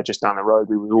own there, just down the road.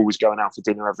 We were always going out for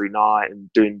dinner every night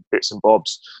and doing bits and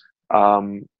bobs.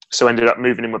 So ended up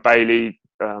moving in with Bailey.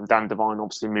 Dan Devine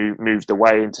obviously moved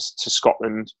away to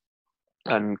Scotland,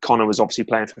 and Conor was obviously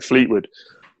playing for Fleetwood.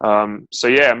 I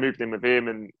moved in with him,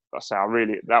 and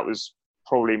that was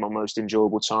probably my most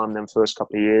enjoyable time. Them first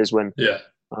couple of years when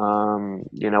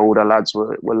all the lads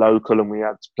were local, and we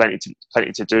had plenty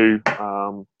to do.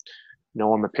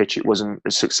 On the pitch it wasn't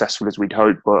as successful as we'd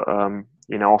hoped, but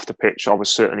off the pitch I was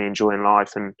certainly enjoying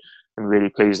life and really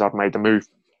pleased I'd made the move.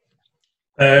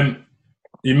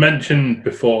 You mentioned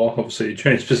before, obviously you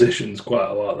changed positions quite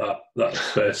a lot that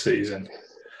first season.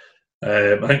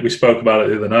 I think we spoke about it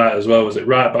the other night as well. Was it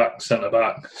right back, centre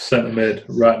mid,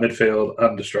 right midfield,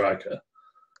 and a striker?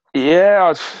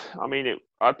 Yeah,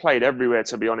 I played everywhere,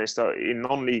 to be honest. In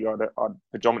non-league, I'd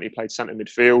predominantly played centre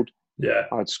midfield. Yeah,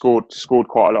 I'd scored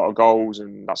quite a lot of goals,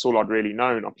 and that's all I'd really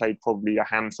known. I played probably a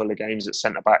handful of games at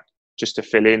centre back just to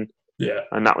fill in. Yeah,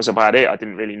 and that was about it. I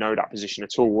didn't really know that position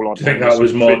at all. Do you think that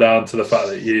was more down to the fact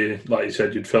that you, like you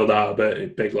said, you'd filled out a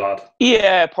bit, big lad?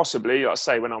 Yeah, possibly. Like I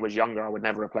say, when I was younger, I would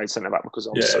never have played centre back because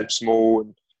I was so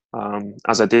small. And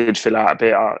as I did fill out a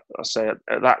bit, I say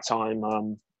at that time,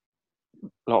 a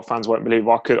lot of fans won't believe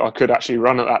I could actually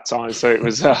run at that time. So it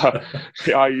was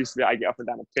I used to be able to get up and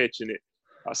down the pitch, and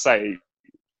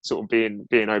sort of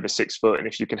being over 6 foot, and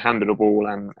if you can handle the ball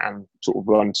and sort of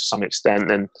run to some extent,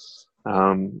 then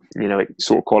it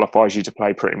sort of qualifies you to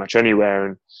play pretty much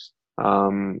anywhere.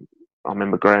 And I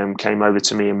remember Graham came over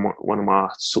to me in one of my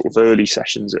sort of early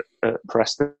sessions at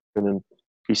Preston, and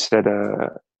he said,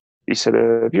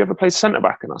 "Have you ever played centre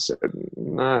back?" And I said,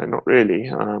 "No, not really."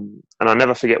 And I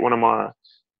never forget one of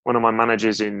my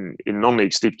managers in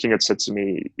non-league, Steve King, had said to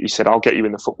me, he said, "I'll get you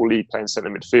in the Football League playing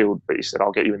centre midfield," but he said,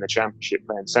 "I'll get you in the Championship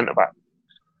playing centre back."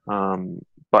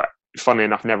 But funnily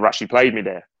enough, never actually played me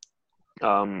there.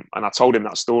 And I told him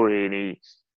that story, and he,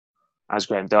 as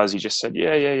Graham does, he just said,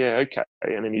 yeah, okay.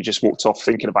 And then he just walked off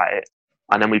thinking about it.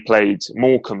 And then we played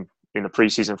Morecambe in a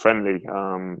pre-season friendly.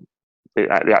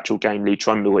 At the actual game, Lee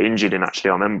Trundle were injured in,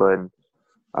 actually, I remember.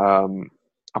 And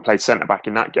I played centre-back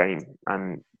in that game.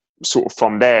 And sort of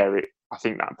from there, I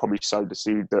think that probably sowed the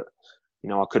seed that,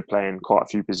 I could play in quite a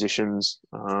few positions.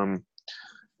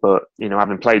 But,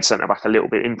 having played centre-back a little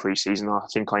bit in pre-season, I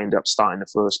think I ended up starting the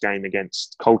first game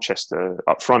against Colchester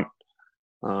up front.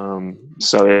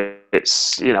 So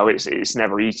it's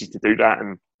never easy to do that.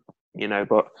 And,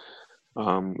 but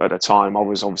at the time I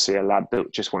was obviously a lad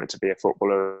that just wanted to be a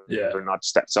footballer. Yeah. And I'd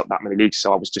stepped up that many leagues.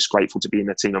 So I was just grateful to be in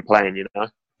the team and playing,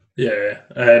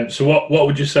 Yeah. So what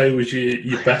would you say was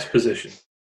your best position?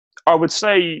 I would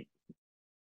say,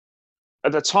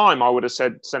 at the time, I would have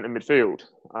said centre midfield.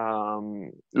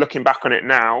 Looking back on it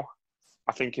now,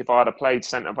 I think if I had played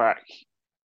centre back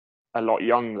a lot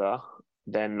younger,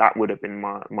 then that would have been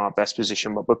my best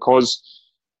position. But because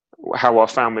how I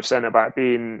found with centre back,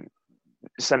 being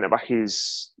centre back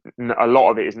is a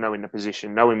lot of it is knowing the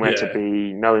position, knowing where to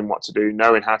be, knowing what to do,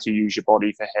 knowing how to use your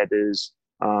body for headers.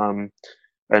 And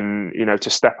to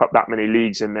step up that many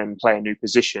leagues and then play a new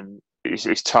position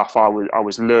is tough. I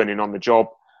was learning on the job.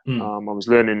 I was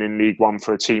learning in League One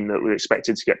for a team that were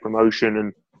expected to get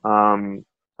promotion, and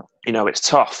it's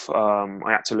tough.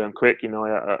 I had to learn quick.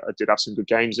 I did have some good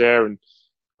games there, and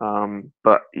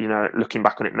but looking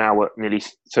back on it now at nearly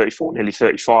 34, nearly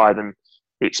 35, and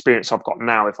the experience I've got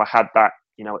now, if I had that,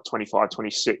 at 25,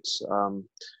 26,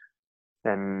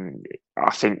 then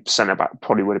I think centre back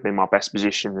probably would have been my best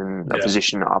position, and a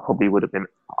position that I probably would have been.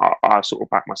 I sort of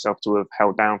backed myself to have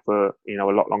held down for a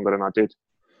lot longer than I did.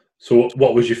 So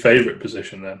what was your favourite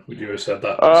position then? Would you have said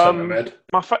that centre mid?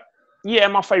 My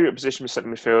favourite position was centre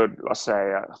midfield.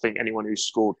 I think anyone who's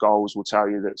scored goals will tell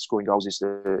you that scoring goals is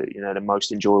the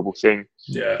most enjoyable thing.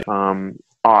 Yeah.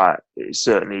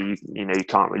 certainly, you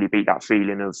can't really beat that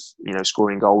feeling of,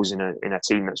 scoring goals in a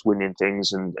team that's winning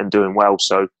things and doing well.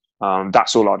 So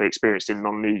that's all I'd experienced in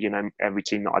non-league. Every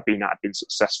team that I'd been at had been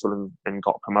successful and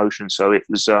got promotion. So it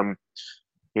was,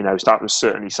 that was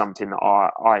certainly something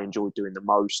that I enjoyed doing the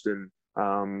most. And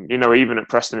even at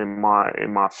Preston in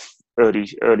my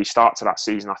early start to that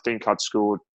season, I think I'd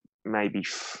scored maybe,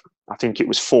 I think it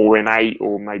was 4 in 8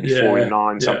 or maybe 4 in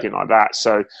 9, something like that.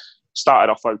 So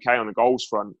started off okay on the goals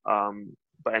front,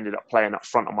 but ended up playing up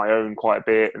front on my own quite a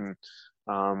bit. And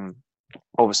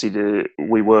obviously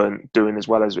we weren't doing as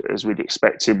well as we'd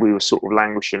expected. We were sort of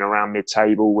languishing around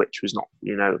mid-table, which was not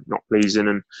pleasing.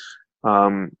 And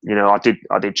I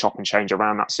did chop and change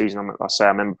around that season. I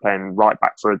remember playing right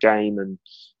back for a game and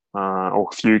or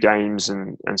a few games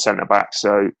and centre back.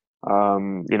 So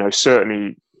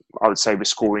certainly I would say with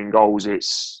scoring goals,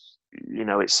 it's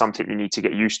something you need to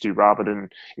get used to, rather than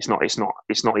it's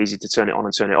not easy to turn it on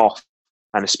and turn it off.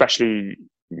 And especially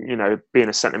being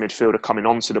a centre midfielder coming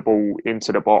onto the ball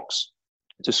into the box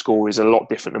to score is a lot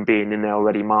different than being in there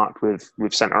already marked with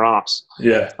centre halves.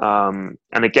 Yeah.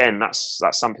 And again, that's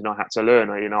something I had to learn.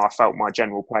 I felt my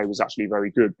general play was actually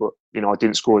very good, but I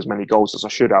didn't score as many goals as I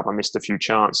should have. I missed a few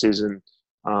chances, and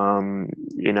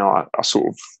I sort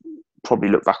of probably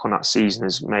look back on that season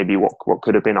as maybe what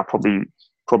could have been. I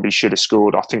probably should have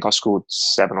scored. I think I scored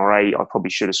 7 or 8. I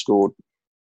probably should have scored,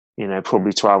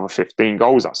 probably 12 or 15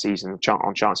 goals that season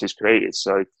on chances created.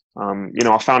 So,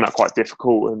 I found that quite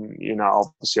difficult, and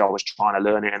obviously I was trying to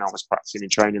learn it and I was practicing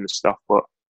and training and stuff, but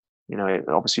it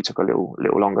obviously took a little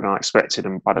longer than I expected.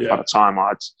 And by the time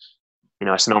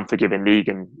it's an unforgiving league,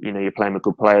 and you're playing with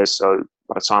good players. So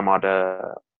by the time I'd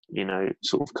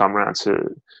sort of come around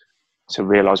to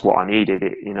realise what I needed,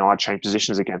 I'd change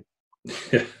positions again.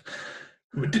 Yeah.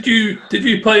 Did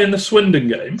you play in the Swindon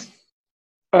game?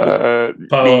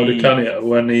 Paolo Di Canio,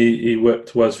 when he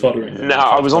whipped Wes Foderingham? No,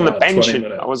 I was on the bench.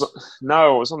 I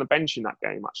was on the bench in that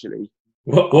game, actually.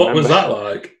 What was that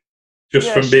like? Just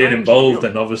from being involved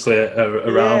and obviously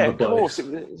around the place.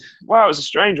 It was a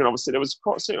strange one. Obviously, there was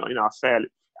quite, a fairly,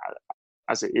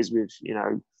 as it is with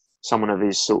someone of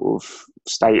his sort of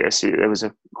status. There was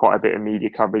quite a bit of media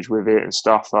coverage with it and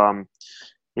stuff.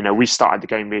 We started the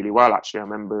game really well. Actually, I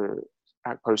remember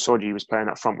Akpo Sodji was playing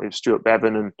up front with Stuart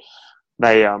Bevan, and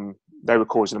they were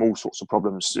causing them all sorts of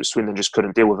problems. Swindon just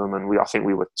couldn't deal with them, and I think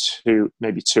we were 2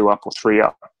 up or 3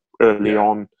 up early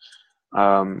on.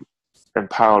 And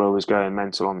Paolo was going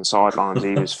mental on the sidelines.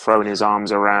 He was throwing his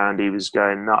arms around. He was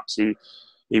going nuts.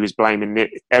 He was blaming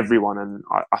everyone, and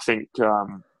I think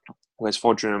Wes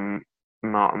Foderingham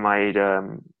might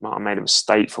have made a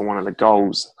mistake for one of the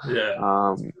goals.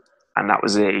 Yeah. And that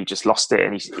was it. He just lost it,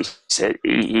 and he said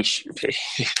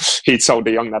he told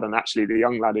the young lad, and actually the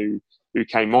young lad who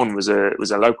came on was a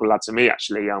local lad to me,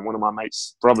 actually, one of my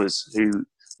mate's brothers who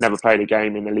never played a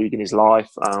game in the league in his life.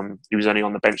 He was only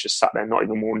on the bench, just sat there, not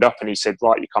even warmed up, and he said,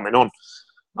 "Right, you're coming on."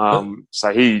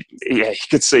 So he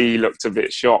could see he looked a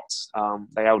bit shocked.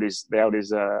 They held his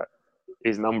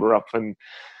number up, and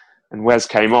Wes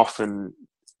came off, and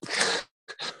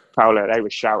Paolo, they were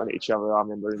shouting at each other. I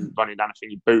remember him running down. I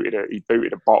think he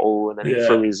booted a bottle, and then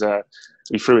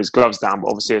he threw his gloves down. But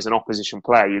obviously, as an opposition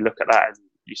player, you look at that and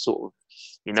you sort of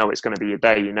it's going to be your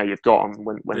day. You've got them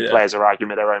when players are arguing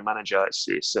with their own manager. It's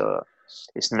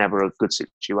never a good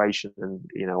situation, and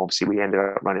obviously we ended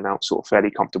up running out sort of fairly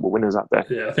comfortable winners out there.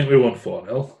 Yeah, I think we won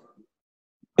 4-0.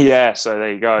 Yeah, so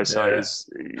there you go. So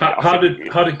how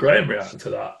did Graham react to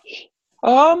that?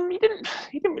 He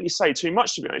didn't really say too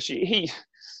much, to be honest. He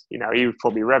was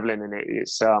probably reveling in it.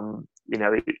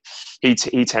 It's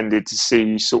he tended to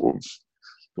see sort of,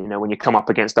 when you come up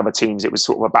against other teams, it was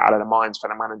sort of a battle of the minds for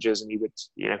the managers, and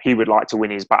he would like to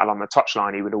win his battle on the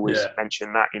touchline. He would always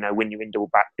mention that, win your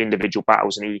individual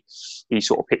battles, and he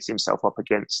sort of pits himself up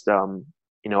against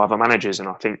other managers. And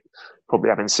I think probably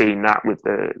having seen that with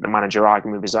the manager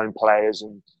arguing with his own players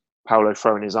and Paolo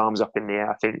throwing his arms up in the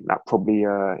air, I think that probably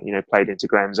played into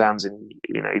Graham's hands, and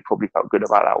he probably felt good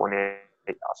about that one. I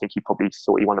think he probably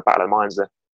thought he won the battle of the minds there.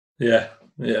 Yeah,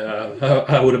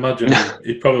 I would imagine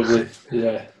he probably,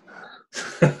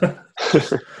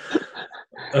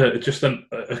 just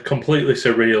a completely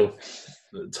surreal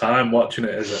time watching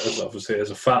it as obviously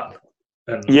as a fan.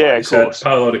 And of course,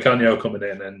 Paolo Di Canio coming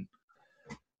in and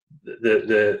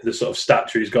the sort of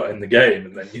stature he's got in the game,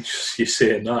 and then you're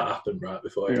seeing that happen right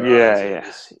before your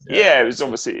eyes. It was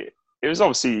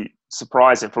obviously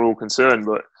surprising for all concerned,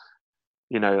 but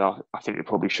I think it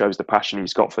probably shows the passion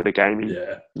he's got for the game.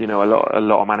 A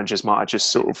lot of managers might have just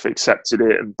sort of accepted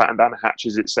it and battened down the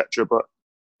hatches, etc. But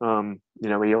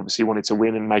he obviously wanted to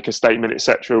win and make a statement,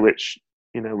 etc. Which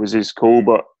was his call,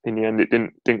 but in the end, it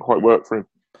didn't quite work for him.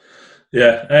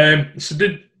 Yeah. So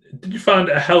did you find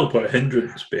it a help or a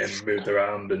hindrance being moved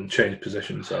around and changed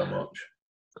positions so much?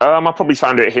 I probably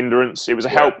found it a hindrance. It was a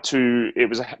help to. It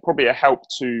was probably a help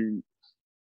to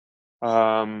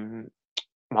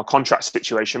my contract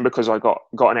situation, because I got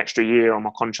an extra year on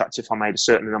my contract if I made a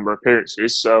certain number of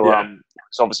appearances. So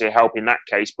it's obviously a help in that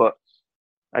case. But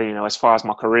as far as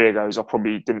my career goes, I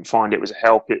probably didn't find it was a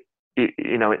help.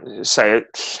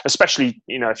 Especially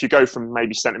if you go from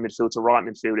maybe centre midfield to right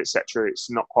midfield, etc., it's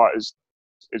not quite as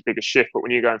big a shift. But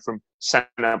when you're going from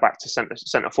centre back to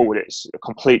centre forward, it's a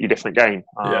completely different game.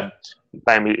 You're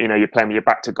playing with your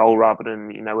back to goal rather than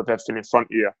with everything in front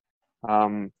of you.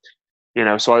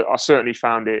 So I certainly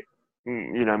found it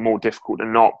more difficult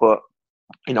than not. But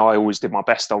I always did my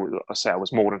best. I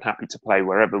was more than happy to play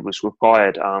wherever was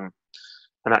required. And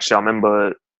actually, I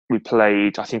remember we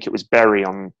played, I think it was Bury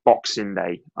on Boxing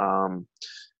Day, and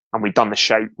we'd done the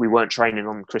shape. We weren't training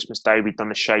on Christmas Day. We'd done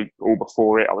the shape all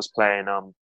before it. I was playing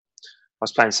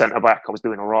centre back. I was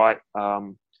doing all right,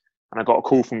 and I got a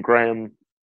call from Graham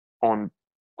on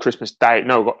Christmas Day.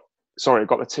 No, I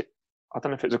got the. I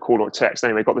don't know if it was a call or a text.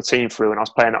 Anyway, got the team through, and I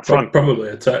was playing up front. Probably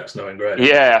a text, knowing Graham.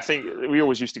 Yeah, I think we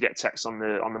always used to get texts on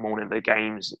the morning of the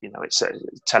games. It's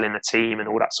telling the team and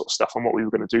all that sort of stuff on what we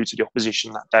were going to do to the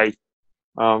opposition that day.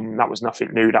 That was nothing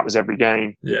new. That was every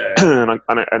game. Yeah.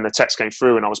 and the text came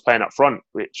through, and I was playing up front,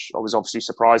 which I was obviously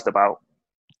surprised about.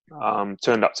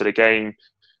 Turned up to the game.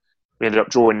 We ended up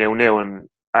drawing 0-0, and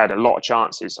I had a lot of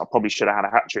chances. I probably should have had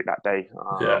a hat trick that day.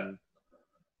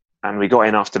 And we got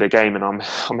in after the game, and I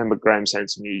remember Graham saying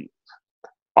to me,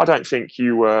 "I don't think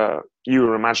you were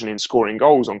imagining scoring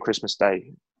goals on Christmas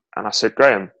Day." And I said,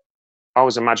 "Graham, I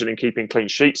was imagining keeping clean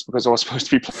sheets because I was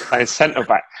supposed to be playing centre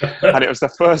back." And it was the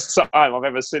first time I've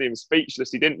ever seen him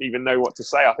speechless. He didn't even know what to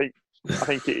say. I think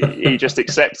he just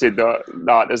accepted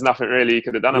that there's nothing really he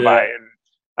could have done about it. And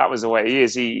that was the way he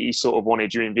is. He sort of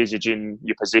wanted you envisaging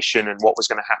your position and what was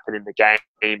going to happen in the game.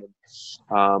 And,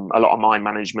 a lot of mind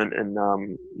management and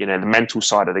the mental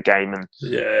side of the game, and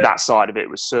that side of it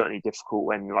was certainly difficult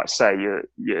when, like I say,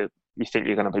 you think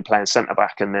you're going to be playing centre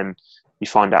back, and then you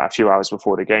find out a few hours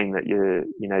before the game that you're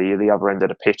the other end of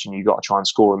the pitch, and you got to try and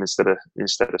score them instead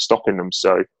of stopping them.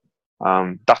 So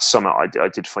that's something I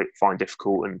did find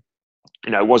difficult, and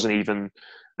it wasn't even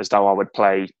as though I would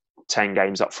play 10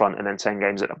 games up front and then 10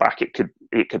 games at the back. It could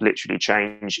literally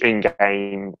change in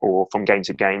game or from game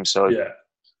to game. So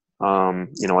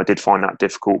I did find that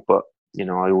difficult, but I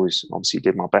always obviously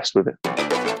did my best with it.